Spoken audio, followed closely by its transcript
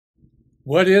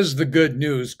What is the good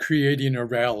news creating a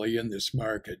rally in this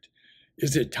market?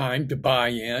 Is it time to buy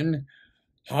in?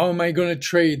 How am I going to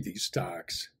trade these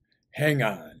stocks? Hang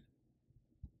on.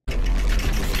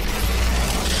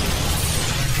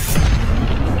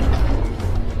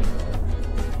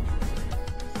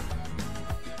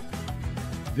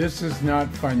 This is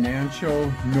not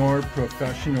financial nor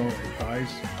professional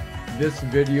advice. This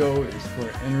video is for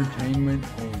entertainment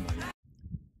only.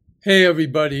 Hey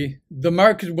everybody, the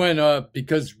market went up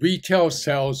because retail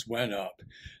sales went up.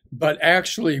 But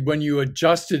actually, when you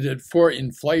adjusted it for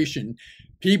inflation,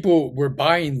 people were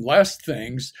buying less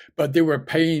things, but they were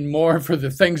paying more for the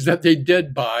things that they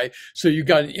did buy. So you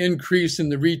got an increase in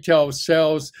the retail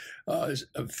sales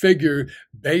figure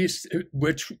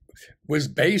which was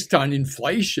based on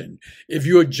inflation. If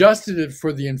you adjusted it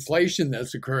for the inflation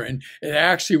that's occurring, it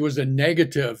actually was a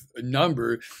negative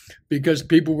number because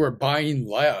people were buying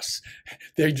less.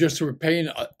 They just were paying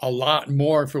a lot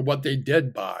more for what they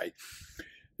did buy.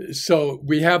 So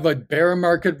we have a bear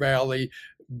market rally,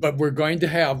 but we're going to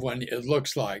have one, it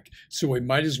looks like. So we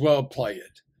might as well play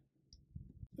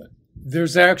it.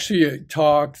 There's actually a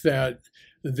talk that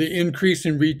the increase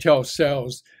in retail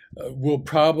sales will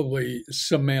probably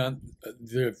cement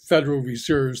the Federal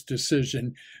Reserve's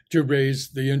decision to raise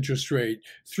the interest rate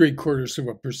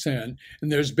 0.75%.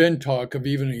 And there's been talk of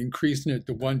even increasing it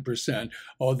to 1%,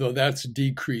 although that's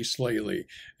decreased lately.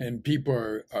 And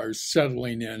people are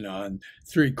settling in on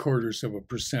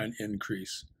 0.75%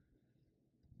 increase.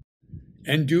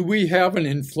 And do we have an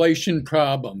inflation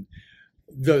problem?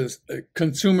 The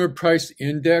consumer price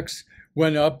index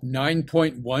went up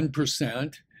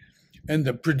 9.1%. And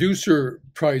the producer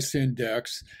price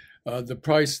index, the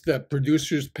price that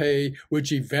producers pay,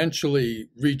 which eventually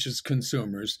reaches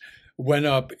consumers, went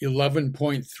up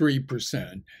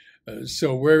 11.3%.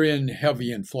 So we're in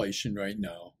heavy inflation right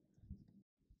now.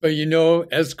 But you know,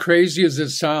 as crazy as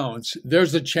it sounds,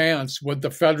 there's a chance what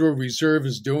the Federal Reserve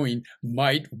is doing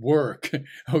might work.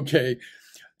 Okay.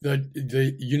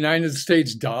 The United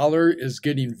States dollar is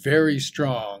getting very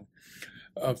strong.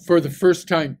 For the first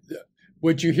time,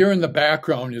 what you hear in the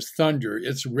background is thunder.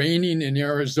 It's raining in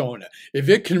Arizona. If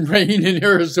it can rain in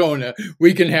Arizona,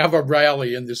 we can have a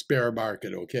rally in this bear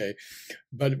market, okay?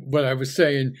 But what I was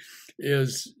saying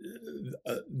is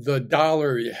the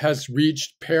dollar has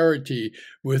reached parity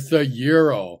with the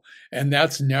euro, and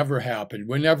that's never happened.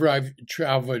 Whenever I've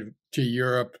traveled to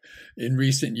Europe in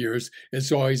recent years,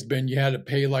 it's always been you had to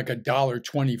pay like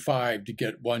 $1.25 to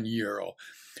get €1.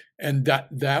 And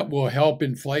that will help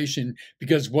inflation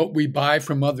because what we buy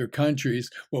from other countries,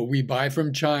 what we buy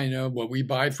from China, what we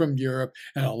buy from Europe,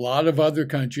 and a lot of other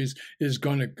countries is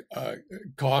going to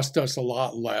cost us a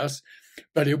lot less,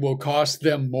 but it will cost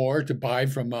them more to buy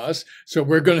from us. So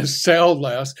we're going to sell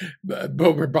less, but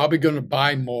we're probably going to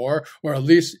buy more, or at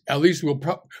least we'll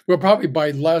probably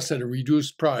buy less at a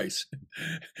reduced price.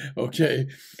 Okay,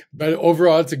 but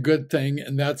overall it's a good thing,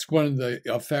 and that's one of the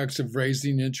effects of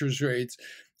raising interest rates.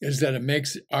 Is that it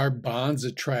makes our bonds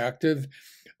attractive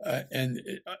and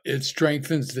it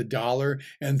strengthens the dollar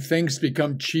and things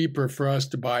become cheaper for us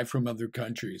to buy from other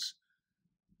countries.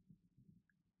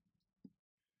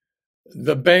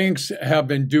 The banks have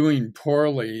been doing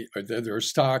poorly, or their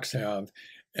stocks have,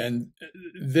 and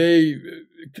they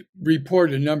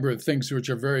report a number of things which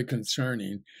are very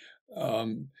concerning.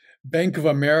 Bank of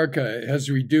America has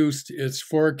reduced its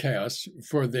forecast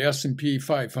for the S&P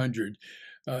 500.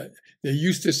 They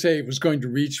used to say it was going to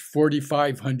reach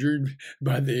 4,500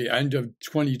 by the end of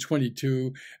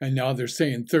 2022, and now they're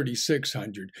saying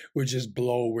 3,600, which is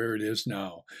below where it is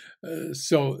now.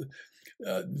 So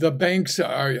the banks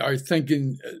are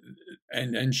thinking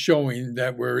and showing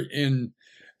that we're in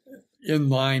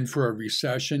line for a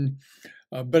recession,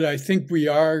 but I think we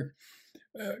are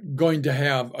going to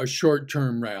have a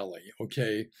short-term rally,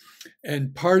 okay?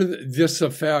 And part of this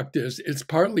effect is it's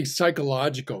partly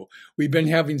psychological. We've been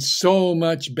having so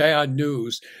much bad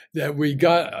news that we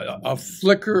got a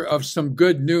flicker of some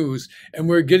good news, and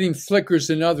we're getting flickers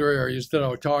in other areas that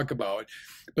I'll talk about.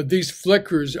 But these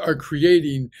flickers are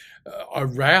creating a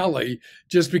rally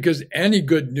just because any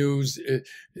good news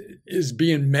is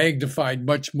being magnified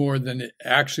much more than it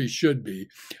actually should be.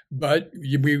 But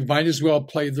we might as well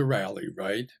play the rally,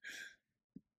 right?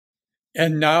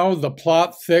 And now the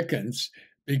plot thickens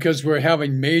because we're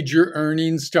having major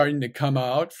earnings starting to come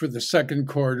out for the second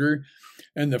quarter.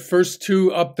 And the first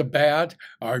two up the bat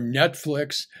are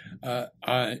Netflix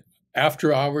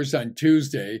after hours on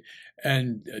Tuesday,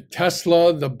 and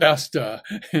Tesla, the best at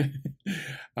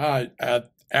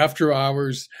after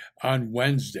hours on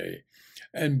Wednesday.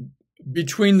 And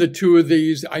between the two of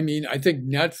these, I mean, I think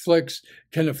Netflix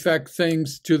can affect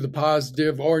things to the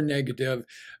positive or negative,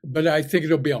 but I think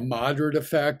it'll be a moderate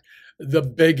effect. The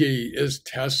biggie is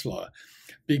Tesla,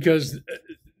 because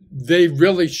they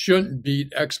really shouldn't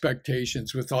beat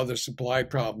expectations with all the supply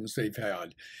problems they've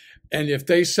had. And if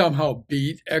they somehow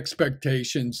beat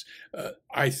expectations,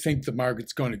 I think the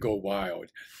market's going to go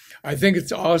wild. I think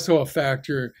it's also a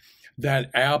factor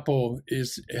that Apple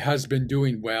has been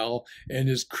doing well and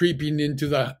is creeping into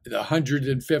the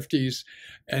 150s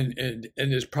and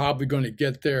is probably going to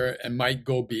get there and might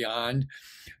go beyond.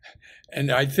 And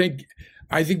I think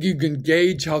you can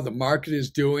gauge how the market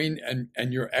is doing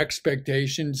and your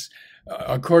expectations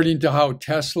according to how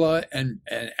Tesla and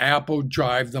Apple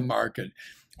drive the market.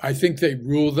 I think they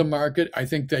rule the market. I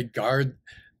think they guide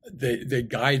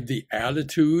the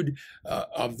attitude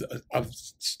of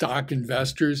stock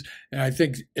investors, and I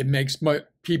think it makes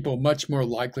people much more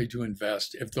likely to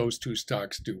invest if those two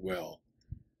stocks do well.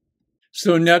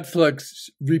 So Netflix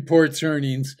reports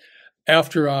earnings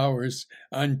after hours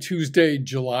on Tuesday,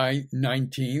 July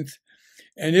 19th,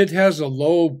 and it has a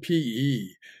low PE.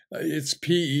 Its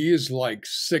PE is like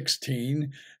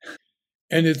 16.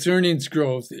 And its earnings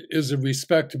growth is a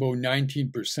respectable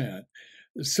 19%.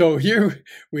 So here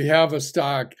we have a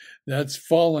stock that's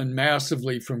fallen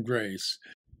massively from grace.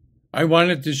 I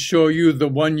wanted to show you the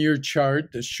one-year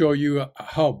chart to show you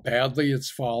how badly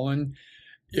it's fallen.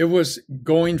 It was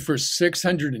going for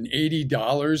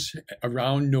 $680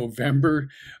 around November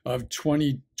of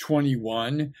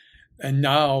 2021, and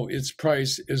now its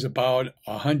price is about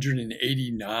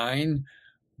 $189.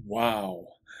 Wow.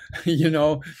 You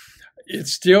know,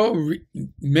 it's still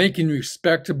making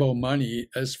respectable money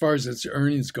as far as its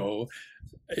earnings go.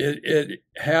 It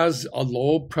has a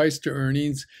low price to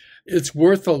earnings. It's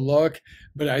worth a look,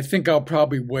 but I think I'll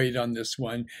probably wait on this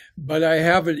one. But I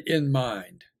have it in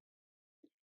mind.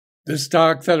 The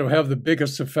stock that'll have the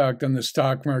biggest effect on the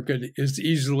stock market is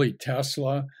easily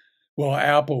Tesla. Well,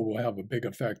 Apple will have a big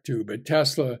effect too, but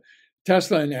Tesla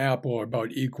and Apple are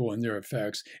about equal in their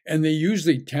effects, and they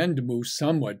usually tend to move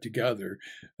somewhat together.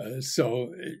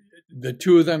 So the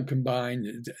two of them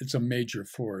combined, it's a major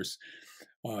force.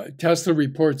 Tesla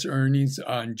reports earnings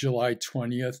on July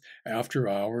 20th after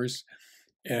hours,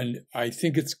 and I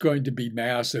think it's going to be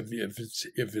massive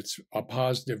if it's a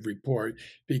positive report,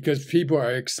 because people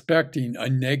are expecting a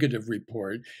negative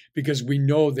report because we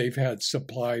know they've had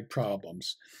supply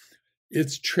problems.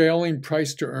 Its trailing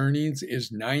price to earnings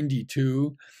is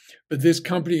 92, but this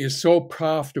company is so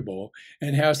profitable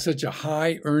and has such a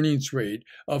high earnings rate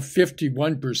of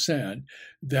 51%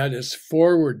 that its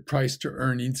forward price to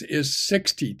earnings is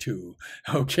 62.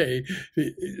 Okay,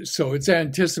 so it's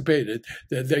anticipated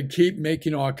that they keep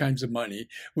making all kinds of money,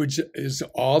 which is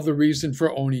all the reason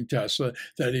for owning Tesla,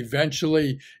 that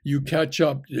eventually you catch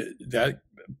up, that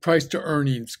price to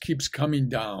earnings keeps coming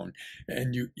down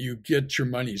and you get your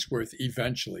money's worth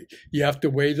eventually. You have to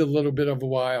wait a little bit of a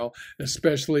while,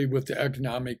 especially with the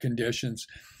economic conditions.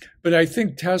 But I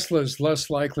think Tesla is less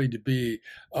likely to be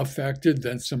affected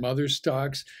than some other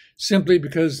stocks, simply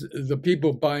because the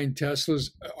people buying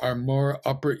Teslas are more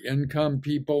upper income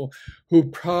people who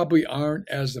probably aren't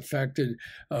as affected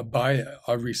by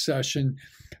a recession.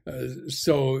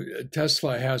 So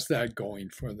Tesla has that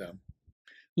going for them.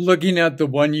 Looking at the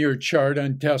one-year chart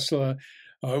on Tesla,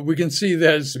 we can see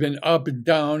that it's been up and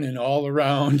down and all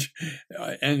around,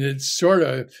 and it sort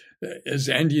of is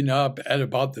ending up at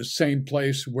about the same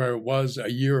place where it was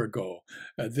a year ago,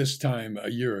 at this time a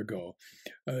year ago.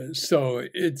 So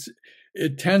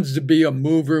it tends to be a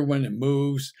mover when it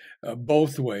moves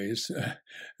both ways.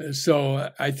 So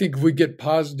I think if we get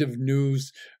positive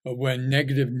news when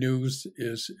negative news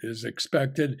is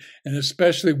expected, and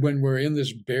especially when we're in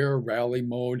this bear rally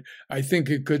mode, I think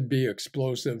it could be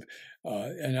explosive.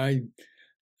 And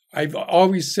I've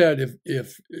always said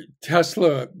if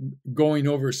Tesla going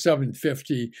over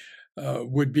 750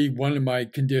 would be one of my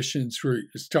conditions for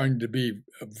starting to be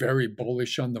very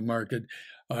bullish on the market.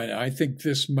 I think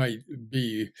this might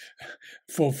be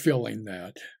fulfilling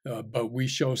that, but we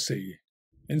shall see.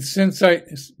 And since I've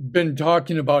been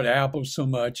talking about Apple so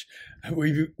much,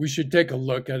 we should take a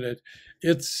look at it.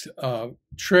 Its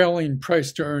trailing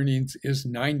price to earnings is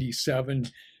 97.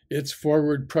 Its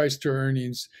forward price to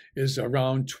earnings is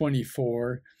around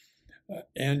 24.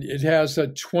 And it has a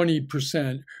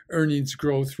 20% earnings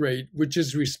growth rate, which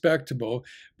is respectable,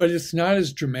 but it's not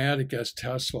as dramatic as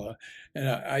Tesla. And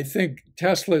I think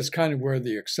Tesla is kind of where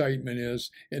the excitement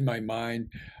is in my mind.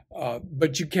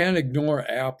 But you can't ignore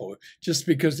Apple just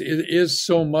because it is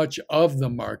so much of the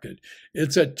market.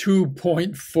 It's a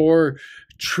 $2.4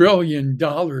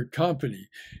 trillion-dollar company.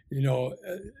 You know,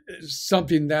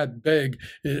 something that big,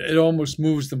 it almost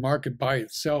moves the market by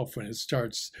itself when it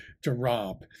starts to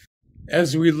romp.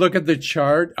 As we look at the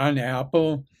chart on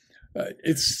Apple,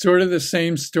 it's sort of the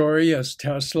same story as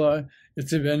Tesla.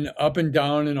 It's been up and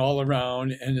down and all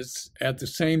around, and it's at the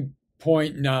same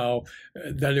point now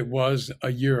that it was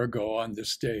a year ago on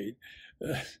this date.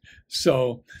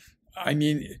 So, I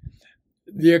mean,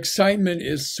 the excitement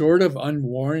is sort of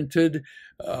unwarranted.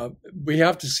 We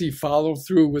have to see follow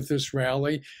through with this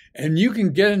rally, and you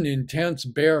can get an intense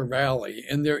bear rally,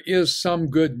 and there is some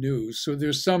good news. So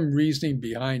there's some reasoning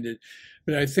behind it.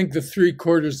 But I think the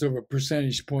 0.75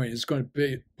 percentage point is going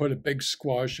to put a big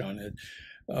squash on it.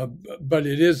 But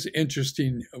it is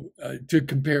interesting to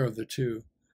compare the two.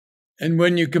 And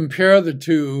when you compare the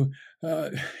two,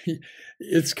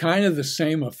 it's kind of the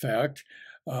same effect,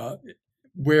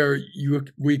 where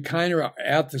we kind of are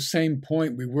at the same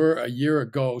point we were a year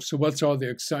ago. So what's all the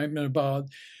excitement about?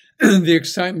 The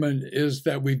excitement is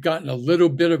that we've gotten a little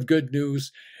bit of good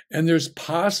news, and there's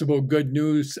possible good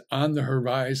news on the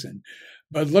horizon.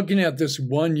 But looking at this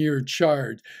one-year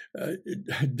chart,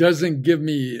 it doesn't give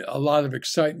me a lot of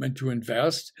excitement to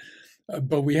invest.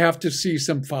 But we have to see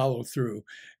some follow through.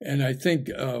 And I think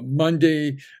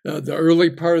Monday, the early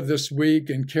part of this week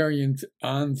and carrying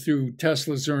on through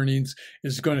Tesla's earnings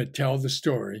is going to tell the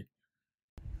story.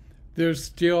 There's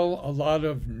still a lot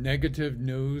of negative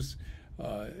news.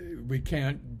 We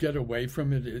can't get away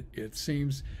from it, it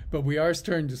seems, but we are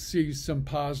starting to see some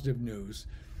positive news.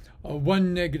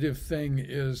 One negative thing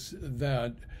is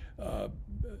that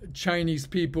Chinese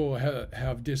people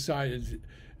have decided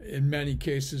in many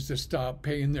cases to stop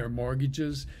paying their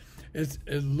mortgages.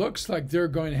 It looks like they're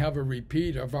going to have a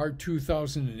repeat of our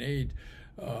 2008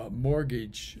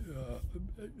 mortgage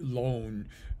loan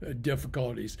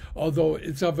difficulties, although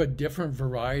it's of a different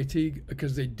variety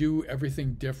because they do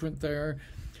everything different there.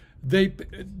 They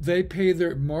pay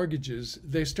their mortgages,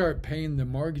 they start paying the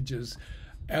mortgages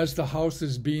as the house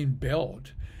is being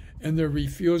built, and they're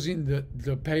refusing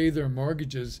to pay their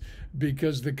mortgages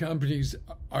because the companies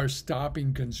are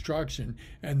stopping construction,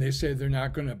 and they say they're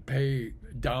not going to pay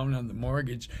down on the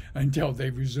mortgage until they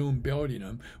resume building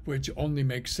them, which only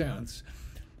makes sense,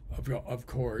 of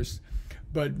course.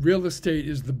 But real estate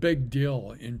is the big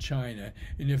deal in China,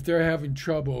 and if they're having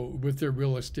trouble with their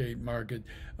real estate market,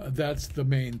 that's the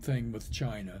main thing with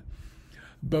China.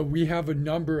 But we have a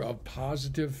number of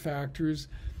positive factors.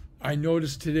 I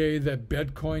noticed today that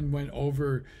Bitcoin went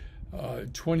over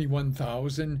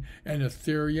 21,000, and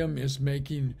Ethereum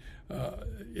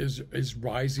is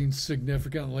rising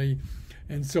significantly,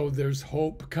 and so there's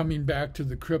hope coming back to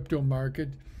the crypto market.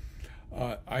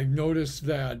 I've noticed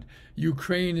that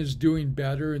Ukraine is doing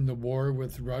better in the war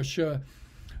with Russia,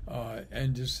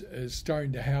 and is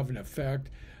starting to have an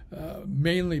effect.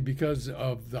 Mainly because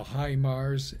of the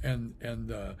HIMARS and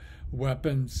the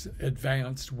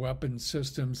advanced weapon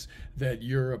systems that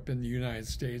Europe and the United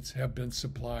States have been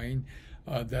supplying.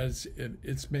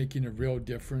 It's making a real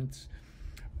difference.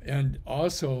 And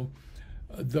also,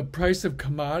 the price of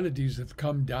commodities have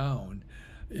come down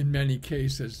in many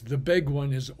cases. The big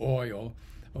one is oil.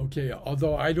 Okay,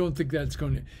 although I don't think that's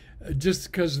going to, just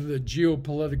because of the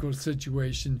geopolitical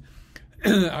situation,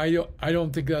 I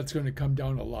don't think that's going to come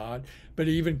down a lot, but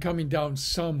even coming down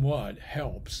somewhat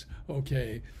helps,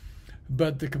 okay?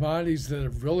 But the commodities that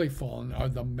have really fallen are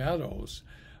the metals,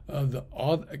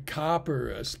 copper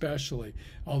especially,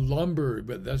 lumber,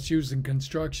 but that's used in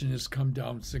construction, has come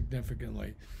down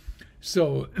significantly.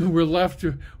 So we're left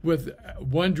with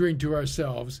wondering to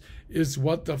ourselves, is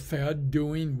what the Fed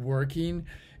doing working?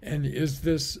 And is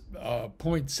this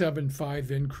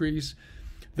 0.75 increase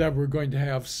that we're going to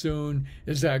have soon,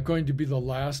 is that going to be the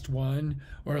last one,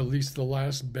 or at least the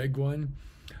last big one?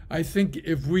 I think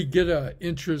if we get an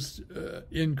interest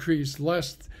increase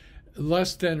less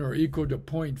than or equal to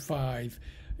 0.5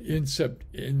 in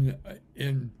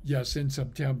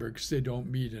September, because they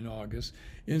don't meet in August,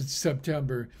 in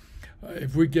September,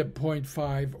 if we get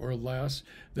 0.5 or less,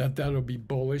 that'll be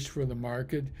bullish for the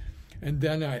market. And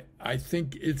then I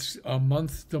think it's a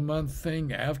month-to-month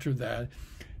thing after that,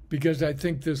 because I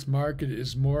think this market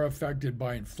is more affected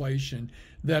by inflation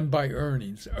than by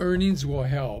earnings. Earnings will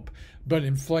help, but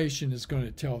inflation is going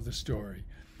to tell the story.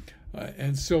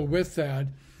 And so with that,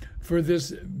 for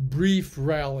this brief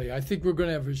rally, I think we're going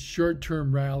to have a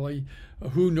short-term rally.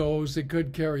 Who knows? It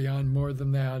could carry on more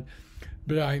than that.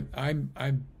 But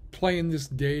I'm playing this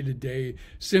day to day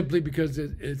simply because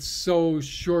it's so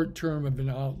short-term of an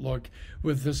outlook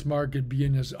with this market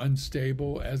being as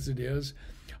unstable as it is.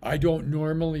 I don't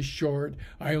normally short.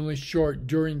 I only short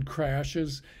during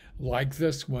crashes. like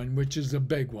this one, which is a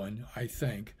big one, I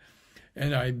think.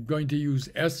 And I'm going to use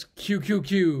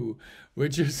SQQQ,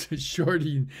 which is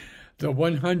shorting the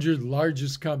 100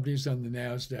 largest companies on the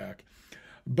NASDAQ.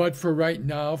 But for right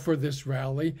now, for this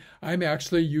rally, I'm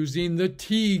actually using the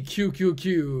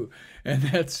TQQQ, and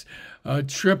that's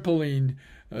tripling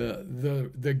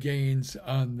the gains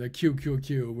on the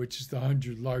QQQ, which is the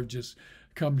 100 largest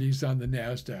companies on the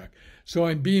NASDAQ. So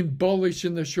I'm being bullish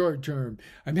in the short term.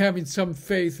 I'm having some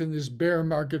faith in this bear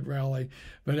market rally,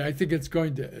 but I think it's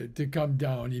going to come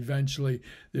down eventually.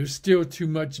 There's still too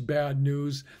much bad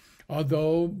news,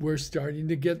 although we're starting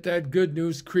to get that good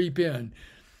news creep in.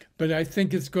 But I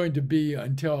think it's going to be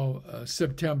until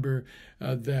September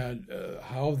that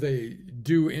how they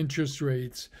do interest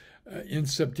rates in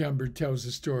September tells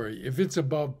the story. If it's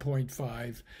above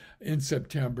 0.5 in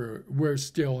September, we're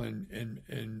still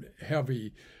in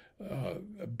heavy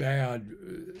bad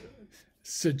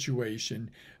situation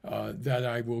that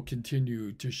I will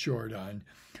continue to short on.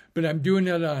 But I'm doing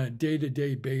it on a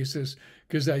day-to-day basis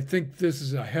because I think this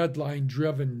is a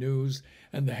headline-driven news,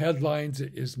 and the headlines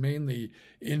is mainly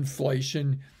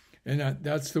inflation, and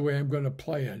that's the way I'm going to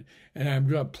play it. And I'm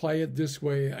going to play it this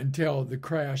way until the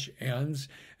crash ends,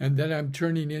 and then I'm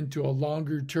turning into a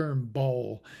longer-term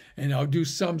bull, and I'll do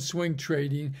some swing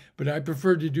trading, but I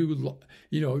prefer to do,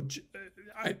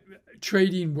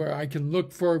 trading where I can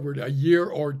look forward a year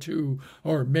or two,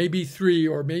 or maybe 3,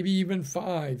 or maybe even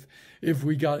 5, if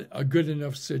we got a good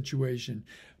enough situation.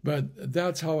 But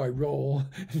that's how I roll.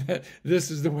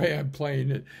 This is the way I'm playing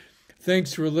it.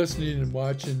 Thanks for listening and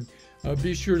watching.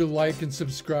 Be sure to like and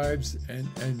subscribe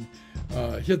and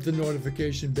hit the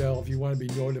notification bell if you want to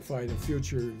be notified of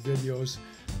future videos.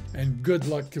 And good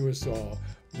luck to us all.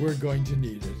 We're going to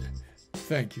need it.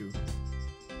 Thank you.